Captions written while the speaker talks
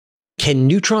Can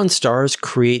neutron stars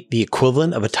create the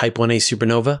equivalent of a Type 1a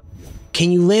supernova?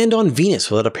 Can you land on Venus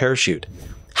without a parachute?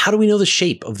 How do we know the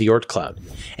shape of the Oort cloud?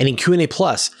 And in Q&A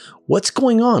Plus, what's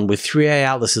going on with 3i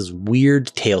Atlas's weird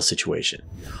tail situation?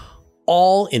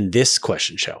 All in this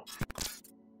question show.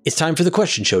 It's time for the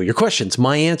question show. Your questions,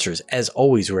 my answers, as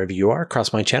always, wherever you are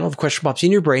across my channel. If a question pops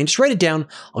in your brain, just write it down.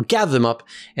 I'll gather them up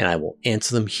and I will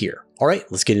answer them here. All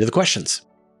right, let's get into the questions.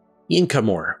 Ian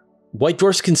Cudmore. White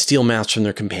dwarfs can steal mass from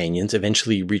their companions,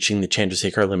 eventually reaching the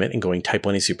Chandrasekhar limit and going Type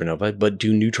 1a supernova, but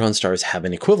do neutron stars have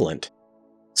an equivalent?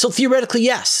 So theoretically,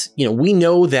 yes. We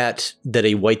know that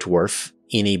a white dwarf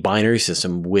in a binary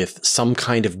system with some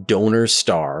kind of donor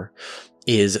star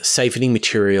is siphoning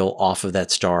material off of that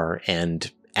star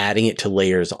and adding it to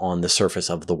layers on the surface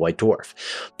of the white dwarf.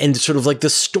 And sort of like the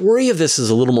story of this is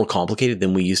a little more complicated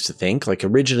than we used to think. Like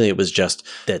originally it was just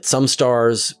that some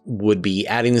stars would be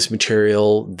adding this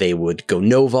material, they would go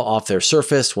nova off their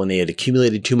surface when they had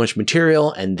accumulated too much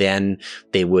material, and then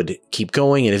they would keep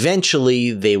going, and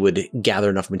eventually they would gather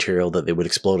enough material that they would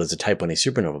explode as a Type 1a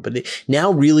supernova. But it now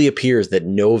really appears that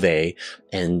novae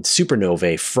and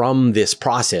supernovae from this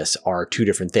process are two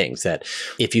different things. That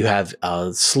if you have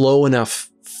a slow enough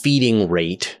feeding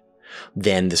rate,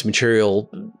 then this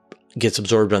material gets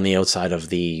absorbed on the outside of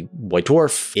the white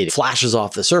dwarf. It flashes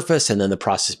off the surface, and then the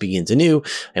process begins anew.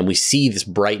 And we see this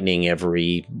brightening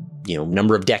every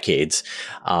number of decades,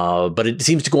 but it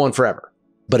seems to go on forever.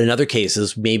 But in other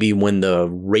cases, maybe when the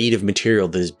rate of material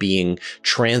that is being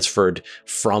transferred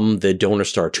from the donor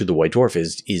star to the white dwarf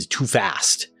is too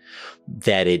fast,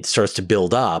 that it starts to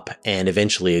build up, and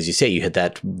eventually, as you say, you hit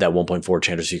that 1.4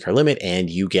 Chandrasekhar limit and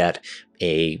you get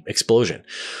a explosion,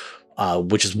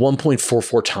 which is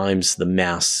 1.44 times the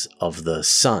mass of the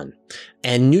sun.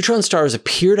 And neutron stars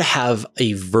appear to have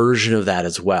a version of that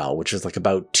as well, which is like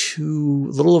about a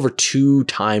little over 2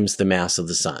 times the mass of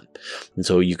the sun. And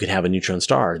so you could have a neutron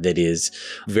star that is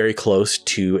very close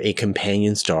to a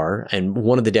companion star. And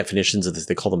one of the definitions of this,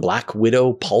 they call them black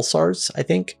widow pulsars, I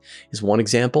think, is one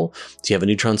example. So you have a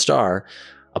neutron star.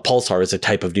 A pulsar is a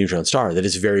type of neutron star that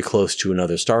is very close to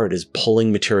another star. It is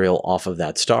pulling material off of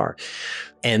that star.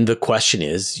 And the question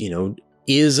is,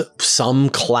 is some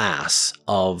class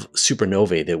of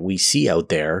supernovae that we see out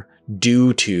there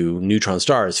due to neutron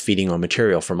stars feeding on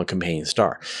material from a companion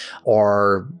star,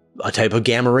 or a type of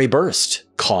gamma ray burst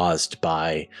caused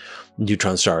by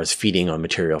neutron stars feeding on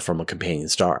material from a companion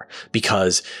star?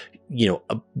 Because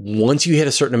once you hit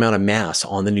a certain amount of mass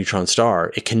on the neutron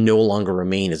star, it can no longer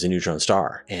remain as a neutron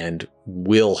star and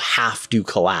will have to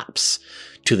collapse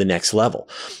to the next level.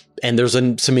 And there's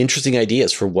some interesting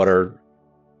ideas for what are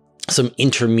some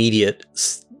intermediate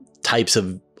types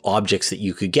of objects that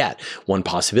you could get. One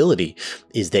possibility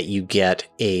is that you get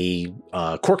a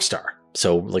quark star.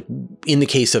 So like in the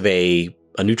case of a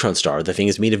neutron star, the thing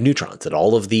is made of neutrons, that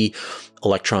all of the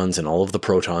electrons and all of the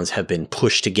protons have been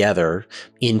pushed together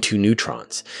into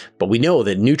neutrons. But we know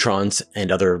that neutrons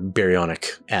and other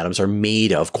baryonic atoms are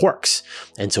made of quarks.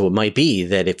 And so it might be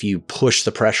that if you push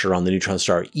the pressure on the neutron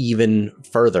star even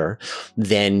further,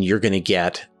 then you're going to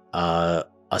get a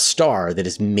star that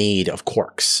is made of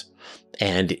quarks.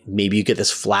 And maybe you get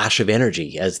this flash of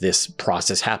energy as this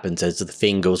process happens, as the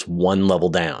thing goes one level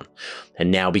down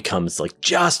and now becomes like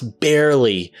just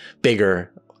barely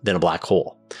bigger than a black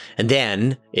hole. And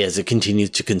then as it continues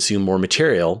to consume more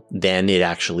material, then it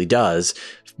actually does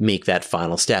make that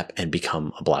final step and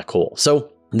become a black hole.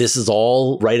 So this is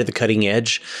all right at the cutting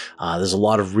edge. There's a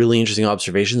lot of really interesting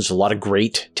observations. There's a lot of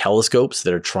great telescopes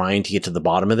that are trying to get to the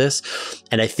bottom of this.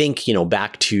 And I think,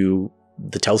 back to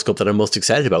the telescope that I'm most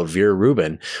excited about, Vera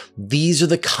Rubin, these are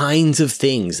the kinds of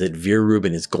things that Vera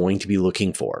Rubin is going to be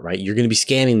looking for, right? You're going to be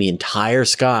scanning the entire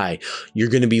sky. You're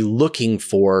going to be looking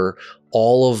for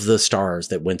all of the stars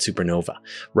that went supernova.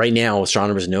 Right now,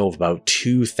 astronomers know of about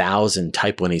 2,000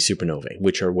 Type 1a supernovae,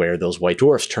 which are where those white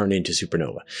dwarfs turn into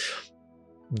supernova.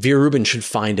 Vera Rubin should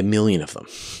find 1 million of them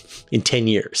in 10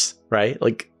 years, right?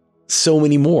 Like so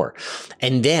many more.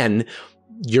 And then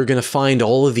you're going to find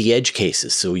all of the edge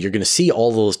cases. So you're going to see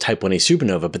all those Type 1a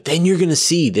supernova, but then you're going to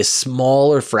see this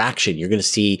smaller fraction. You're going to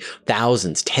see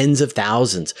thousands, tens of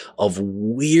thousands of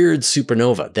weird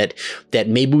supernova that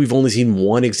maybe we've only seen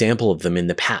one example of them in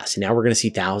the past. And now we're going to see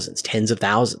thousands, tens of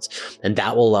thousands. And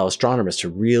that will allow astronomers to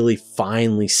really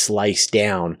finely slice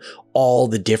down all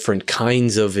the different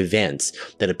kinds of events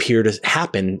that appear to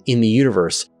happen in the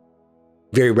universe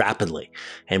very rapidly.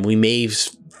 And we may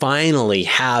finally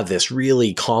have this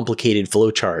really complicated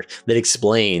flowchart that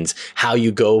explains how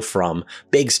you go from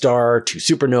big star to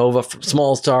supernova, from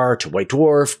small star to white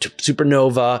dwarf to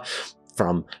supernova,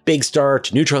 from big star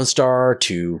to neutron star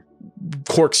to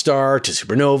quark star to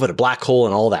supernova to black hole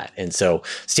and all that. And so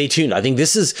stay tuned. I think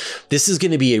this is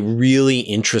going to be a really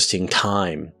interesting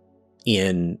time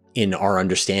in our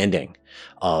understanding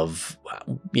of,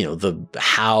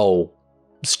 how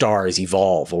stars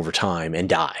evolve over time and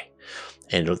die.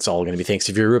 And it's all going to be thanks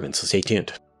to Vera Rubin. So stay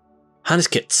tuned.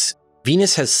 Hanneskitz.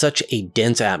 Venus has such a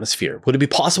dense atmosphere. Would it be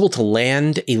possible to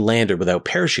land a lander without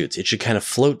parachutes? It should kind of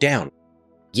float down.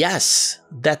 Yes,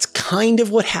 that's kind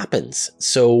of what happens.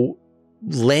 So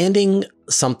landing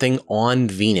something on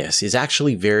Venus is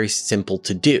actually very simple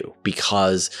to do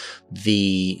because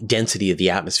the density of the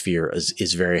atmosphere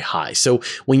is very high. So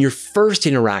when you're first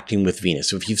interacting with Venus,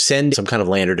 so if you send some kind of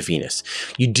lander to Venus,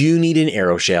 you do need an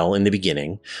aeroshell in the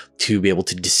beginning to be able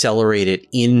to decelerate it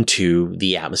into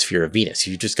the atmosphere of Venus.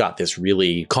 You've just got this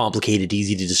really complicated,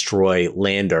 easy to destroy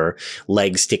lander,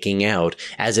 legs sticking out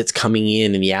as it's coming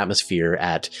in the atmosphere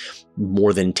at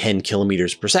more than 10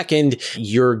 kilometers per second,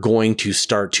 you're going to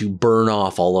start to burn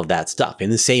off all of that stuff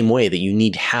in the same way that you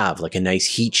need to have like a nice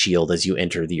heat shield as you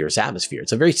enter the Earth's atmosphere.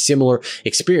 It's a very similar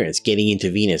experience getting into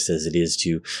Venus as it is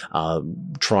to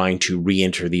trying to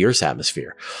re-enter the Earth's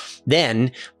atmosphere.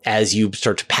 Then, as you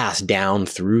start to pass down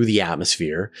through the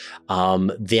atmosphere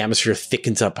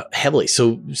thickens up heavily.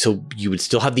 So you would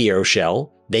still have the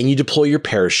aeroshell. Then you deploy your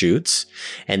parachutes,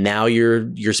 and now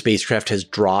your spacecraft has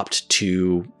dropped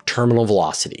to terminal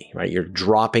velocity, right? You're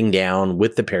dropping down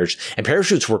with the parachute, and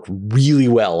parachutes work really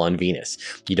well on Venus.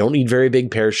 You don't need very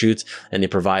big parachutes, and they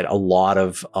provide a lot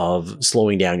of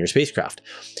slowing down your spacecraft.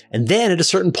 And then at a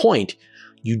certain point,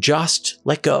 you just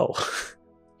let go,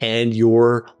 and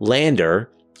your lander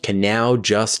can now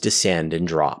just descend and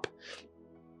drop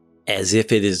as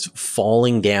if it is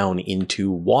falling down into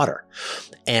water.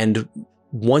 And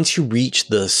once you reach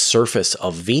the surface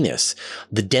of Venus,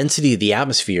 the density of the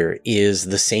atmosphere is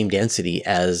the same density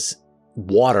as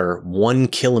water 1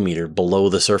 kilometer below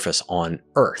the surface on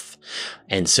Earth.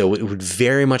 And so it would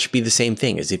very much be the same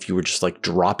thing as if you were just like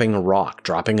dropping a rock,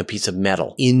 dropping a piece of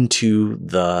metal into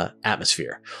the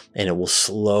atmosphere, and it will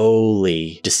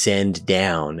slowly descend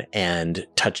down and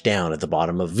touch down at the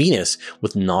bottom of Venus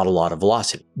with not a lot of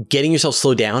velocity. Getting yourself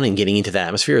slowed down and getting into the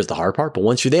atmosphere is the hard part, but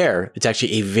once you're there, it's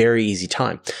actually a very easy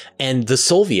time. And the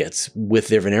Soviets, with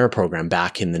their Venera program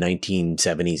back in the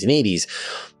 1970s and 80s,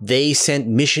 they sent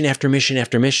mission after mission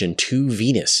after mission to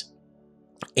Venus.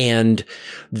 And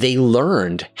they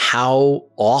learned how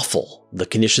awful the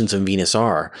conditions on Venus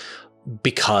are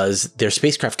because their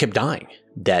spacecraft kept dying.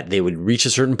 That they would reach a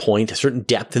certain point, a certain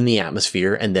depth in the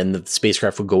atmosphere, and then the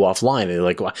spacecraft would go offline. They're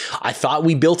like, well, I thought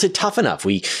we built it tough enough.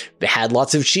 We had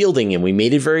lots of shielding and we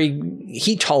made it very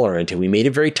heat tolerant and we made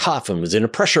it very tough and was in a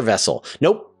pressure vessel.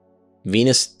 Nope.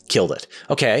 Venus killed it.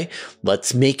 Okay,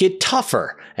 let's make it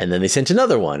tougher. And then they sent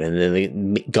another one, and then they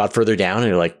got further down, and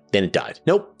they're like, then it died.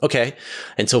 Nope. Okay.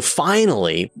 And so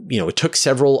finally, it took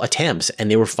several attempts, and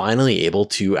they were finally able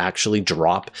to actually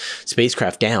drop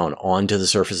spacecraft down onto the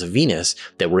surface of Venus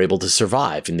that were able to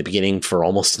survive in the beginning for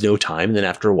almost no time. And then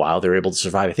after a while, they were able to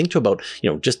survive, I think, to about,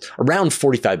 just around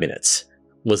 45 minutes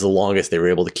was the longest they were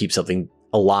able to keep something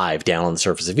alive down on the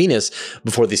surface of Venus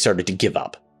before they started to give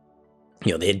up.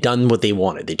 They had done what they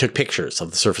wanted. They took pictures of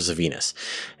the surface of Venus,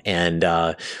 and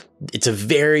it's a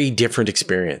very different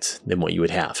experience than what you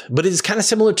would have. But it's kind of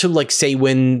similar to, like, say,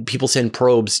 when people send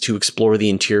probes to explore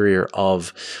the interior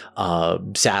of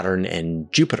Saturn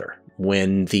and Jupiter.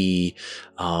 When the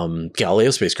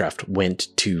Galileo spacecraft went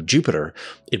to Jupiter,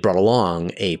 it brought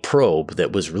along a probe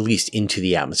that was released into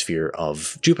the atmosphere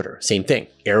of Jupiter. Same thing,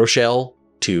 aeroshell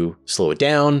to slow it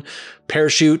down,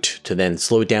 parachute to then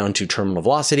slow it down to terminal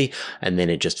velocity, and then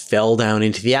it just fell down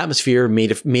into the atmosphere, made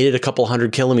it a couple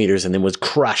hundred kilometers, and then was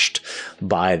crushed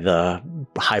by the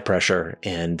high pressure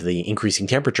and the increasing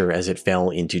temperature as it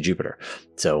fell into Jupiter.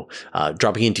 So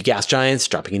dropping into gas giants,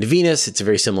 dropping into Venus, it's a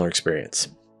very similar experience.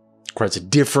 Of course, a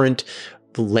different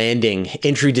landing,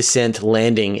 entry, descent,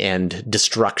 landing, and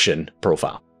destruction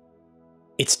profile.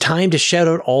 It's time to shout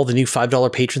out all the new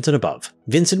 $5 patrons and above.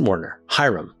 Vincent Warner,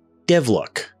 Hiram,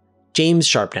 Devlook, James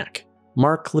Sharpnack,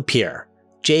 Mark Lapierre,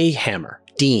 Jay Hammer,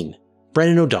 Dean,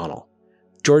 Brennan O'Donnell,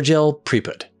 George L.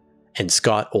 Preput, and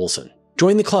Scott Olson.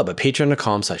 Join the club at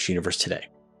patreon.com/universe today.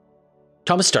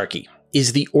 Thomas Starkey.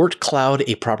 Is the Oort cloud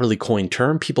a properly coined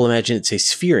term? People imagine it's a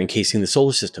sphere encasing the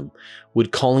solar system.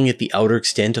 Would calling it the outer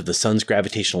extent of the sun's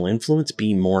gravitational influence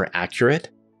be more accurate?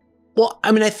 Well,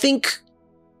 I think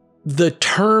the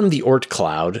term the Oort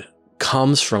cloud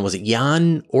comes from, was it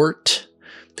Jan Oort,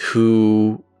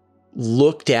 who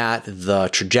looked at the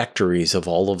trajectories of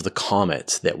all of the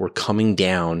comets that were coming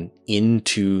down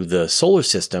into the solar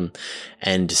system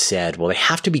and said, well, they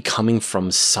have to be coming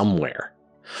from somewhere.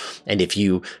 And if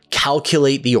you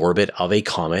calculate the orbit of a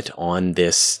comet on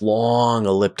this long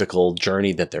elliptical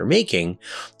journey that they're making,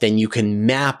 then you can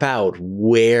map out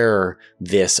where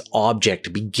this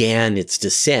object began its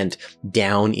descent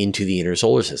down into the inner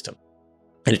solar system.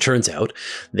 And it turns out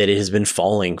that it has been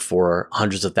falling for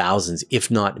hundreds of thousands,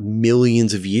 if not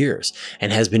millions of years,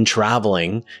 and has been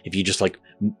traveling. If you just like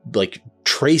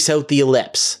trace out the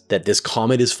ellipse that this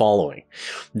comet is following,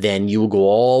 then you will go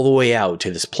all the way out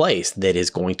to this place that is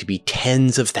going to be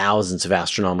tens of thousands of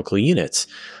astronomical units,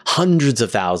 hundreds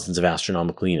of thousands of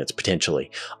astronomical units potentially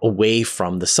away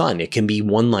from the sun. It can be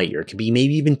 1 light year, it can be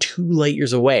maybe even 2 light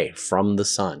years away from the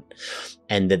sun.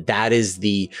 And that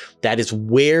is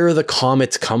where the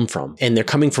comets come from. And they're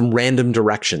coming from random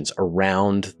directions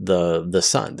around the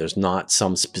sun. There's not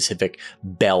some specific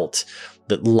belt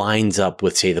that lines up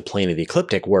with, say, the plane of the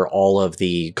ecliptic where all of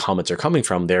the comets are coming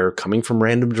from. They're coming from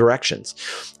random directions.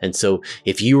 And so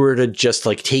if you were to just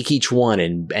like take each one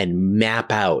and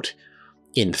map out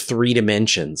in 3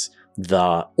 dimensions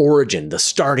the origin, the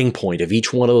starting point of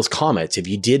each one of those comets, if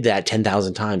you did that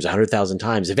 10,000 times, 100,000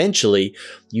 times, eventually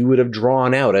you would have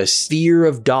drawn out a sphere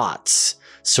of dots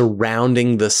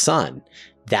surrounding the sun.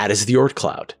 That is the Oort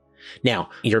cloud. Now,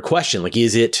 your question, like,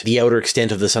 is it the outer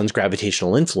extent of the sun's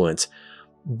gravitational influence?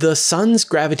 The sun's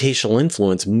gravitational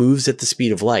influence moves at the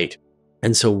speed of light.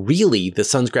 And so really the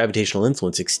sun's gravitational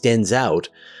influence extends out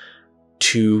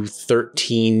to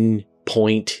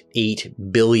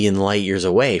 13.8 billion light years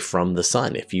away from the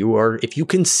sun. If you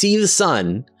can see the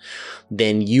sun,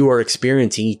 then you are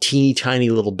experiencing a teeny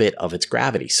tiny little bit of its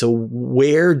gravity. So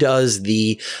where does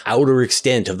the outer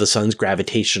extent of the sun's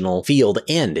gravitational field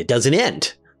end? It doesn't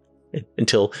end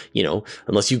until,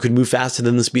 unless you could move faster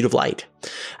than the speed of light.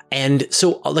 And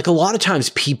so like a lot of times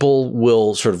people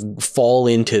will sort of fall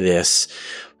into this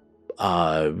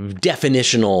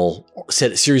definitional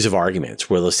series of arguments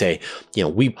where they'll say,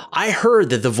 I heard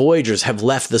that the Voyagers have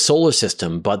left the solar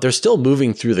system, but they're still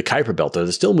moving through the Kuiper Belt, or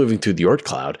they're still moving through the Oort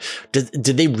cloud.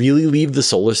 Did they really leave the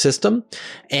solar system?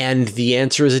 And the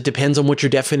answer is it depends on what your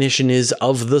definition is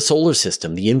of the solar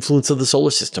system, the influence of the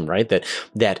solar system, right? That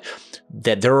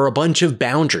there are a bunch of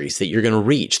boundaries that you're going to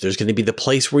reach. There's going to be the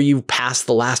place where you pass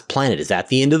the last planet. Is that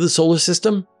the end of the solar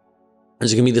system?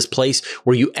 There's going to be this place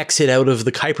where you exit out of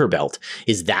the Kuiper Belt.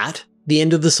 Is that the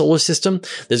end of the solar system?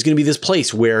 There's going to be this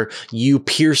place where you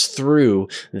pierce through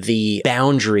the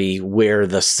boundary where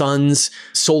the sun's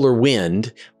solar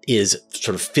wind is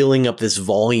sort of filling up this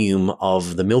volume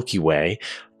of the Milky Way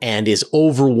and is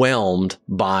overwhelmed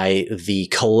by the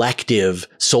collective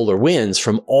solar winds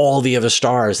from all the other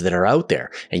stars that are out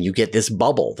there. And you get this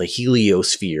bubble, the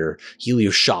heliosphere,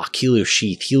 helioshock,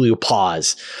 heliosheath,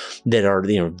 heliopause, that are,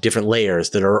 different layers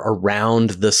that are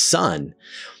around the sun.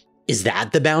 Is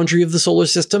that the boundary of the solar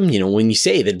system? When you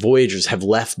say that Voyagers have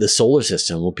left the solar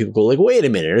system, well, people go like, wait a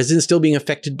minute, isn't it still being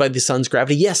affected by the sun's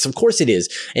gravity? Yes, of course it is.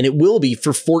 And it will be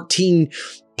for 14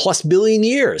 plus billion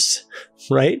years,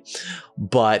 right?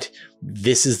 But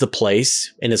this is the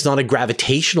place, and it's not a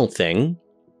gravitational thing.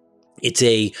 It's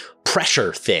a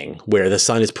pressure thing where the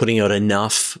sun is putting out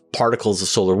enough particles of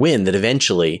solar wind that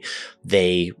eventually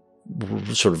they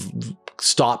sort of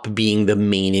stop being the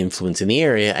main influence in the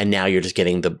area. And now you're just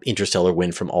getting the interstellar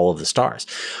wind from all of the stars.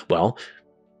 Well,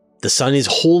 the sun is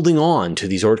holding on to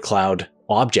these Oort cloud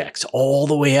objects all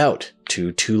the way out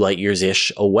to 2 light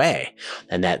years-ish away.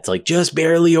 And that's like just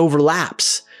barely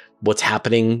overlaps what's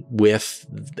happening with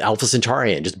Alpha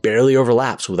Centauri, and just barely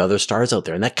overlaps with other stars out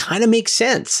there. And that kind of makes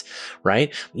sense,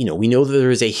 right? We know that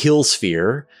there is a Hill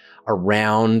sphere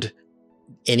around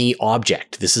any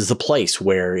object. This is the place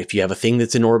where if you have a thing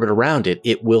that's in orbit around it,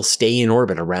 it will stay in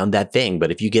orbit around that thing.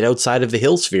 But if you get outside of the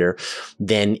Hill sphere,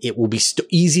 then it will be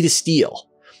easy to steal.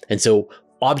 And so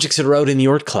objects that are out in the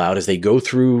Oort cloud, as they go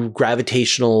through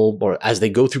gravitational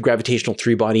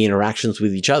 3-body interactions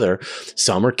with each other,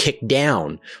 some are kicked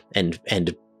down and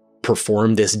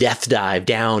perform this death dive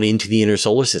down into the inner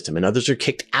solar system, and others are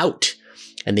kicked out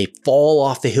and they fall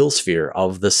off the Hill sphere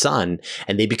of the sun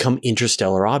and they become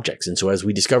interstellar objects. And so as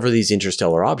we discover these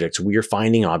interstellar objects, we are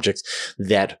finding objects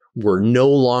that were no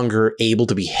longer able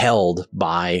to be held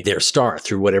by their star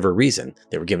through whatever reason.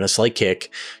 They were given a slight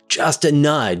kick. Just a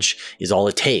nudge is all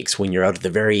it takes when you're out at the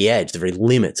very edge, the very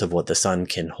limits of what the sun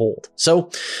can hold.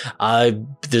 So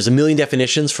there's a million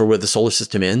definitions for where the solar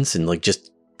system ends, and you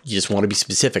just want to be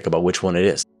specific about which one it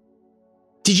is.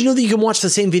 Did you know that you can watch the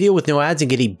same video with no ads and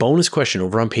get a bonus question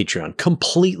over on Patreon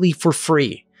completely for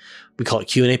free? We call it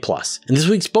Q&A Plus. And this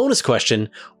week's bonus question,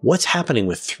 what's happening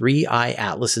with 3i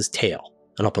Atlas's tail?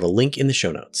 And I'll put a link in the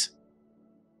show notes.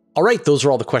 All right, those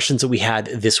are all the questions that we had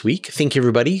this week. Thank you,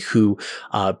 everybody who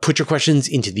put your questions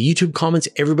into the YouTube comments,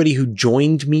 everybody who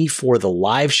joined me for the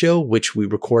live show, which we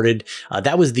recorded.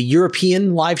 That was the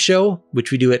European live show,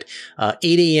 which we do at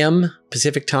 8 a.m.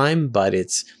 Pacific time, but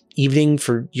it's evening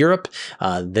for Europe.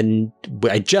 Then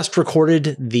I just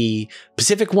recorded the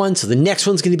Pacific one, so the next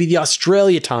one's going to be the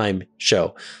Australia time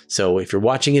show. So if you're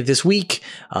watching it this week,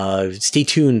 stay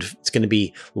tuned. It's going to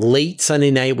be late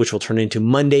Sunday night, which will turn into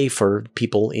Monday for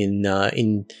people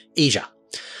in Asia.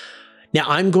 Now,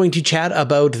 I'm going to chat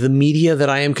about the media that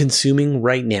I am consuming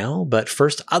right now, but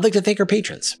first, I'd like to thank our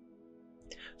patrons.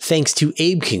 Thanks to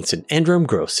Abe Kingston, Andrew M.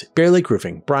 Gross, Bear Lake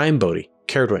Roofing, Brian Bodie,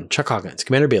 Caradwin, Chuck Hawkins,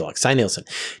 Commander Baylock, Cy Nielsen,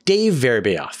 Dave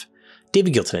Veribayoff,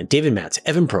 David Gilton, David Matz,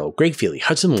 Evan Pro, Greg Feely,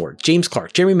 Hudson Ward, James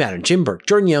Clark, Jeremy Madden, Jim Burke,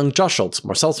 Jordan Young, Josh Schultz,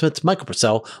 Marcel Smith, Michael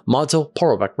Purcell, Modzo,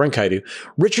 Paul Robeck, Ren Kaidu,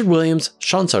 Richard Williams,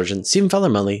 Sean Sargent, Stephen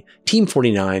Fowler-Munley, Team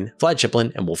 49, Vlad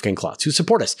Chiplin, and Wolfgang Klotz, who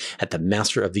support us at the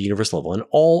Master of the Universe level, and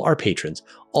all our patrons.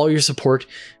 All your support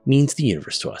means the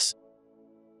universe to us.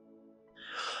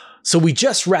 So we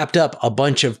just wrapped up a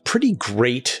bunch of pretty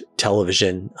great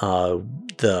television.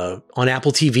 On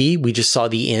Apple TV, we just saw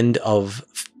the end of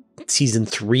season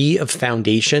 3 of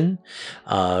Foundation,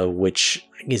 which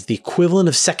is the equivalent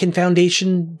of second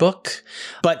Foundation book.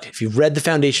 But if you've read the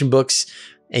Foundation books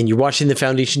and you're watching the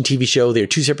Foundation TV show, they're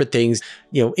two separate things.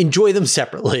 Enjoy them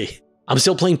separately. I'm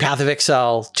still playing Path of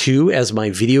Exile 2 as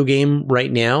my video game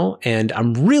right now, and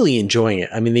I'm really enjoying it.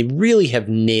 I mean, they really have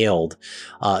nailed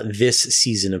this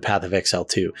season of Path of Exile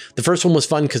 2. The first one was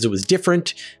fun because it was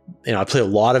different. I play a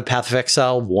lot of Path of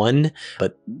Exile 1,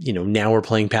 but now we're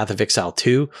playing Path of Exile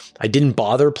 2. I didn't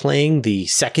bother playing the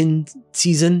second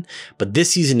season, but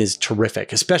this season is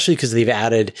terrific, especially because they've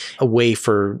added a way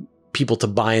for people to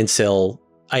buy and sell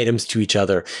items to each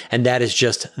other, and that is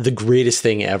just the greatest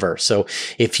thing ever. So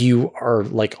if you are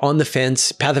on the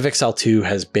fence, Path of Exile 2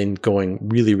 has been going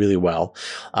really, really well.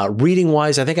 Reading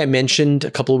wise, I think I mentioned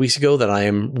a couple of weeks ago that I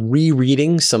am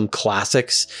rereading some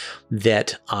classics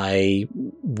that I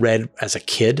read as a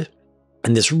kid,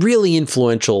 and this really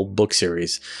influential book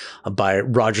series by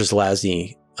Roger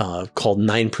Zelazny called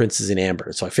Nine Princes in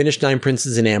Amber. So I finished Nine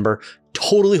Princes in Amber,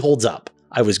 totally holds up.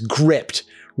 I was gripped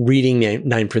reading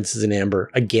Nine Princes in Amber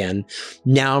again.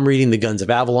 Now I'm reading The Guns of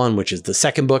Avalon, which is the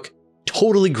second book.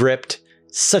 Totally gripped.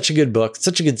 Such a good book,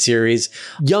 such a good series.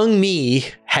 Young me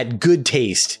had good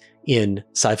taste in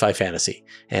sci-fi fantasy,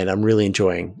 and I'm really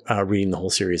enjoying reading the whole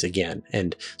series again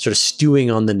and sort of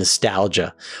stewing on the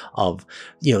nostalgia of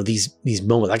these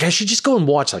moments. I should just go and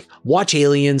watch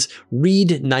Aliens,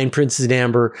 read Nine Princes in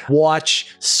Amber,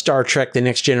 watch Star Trek: The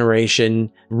Next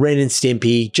Generation, Ren and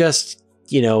Stimpy, just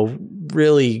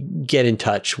really get in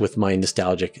touch with my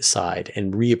nostalgic side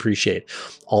and reappreciate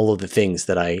all of the things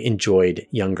that I enjoyed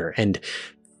younger. And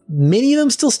many of them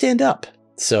still stand up.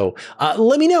 So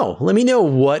let me know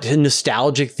what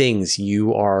nostalgic things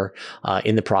you are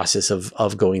in the process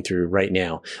of going through right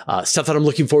now. Stuff that I'm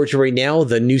looking forward to right now.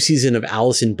 The new season of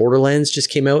Alice in Borderlands just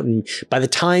came out, and by the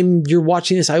time you're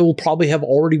watching this, I will probably have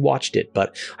already watched it,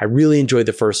 but I really enjoyed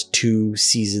the first 2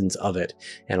 seasons of it,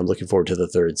 and I'm looking forward to the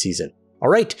 3rd season. All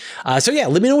right. So yeah,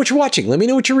 let me know what you're watching. Let me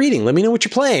know what you're reading. Let me know what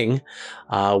you're playing.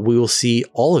 We will see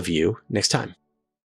all of you next time.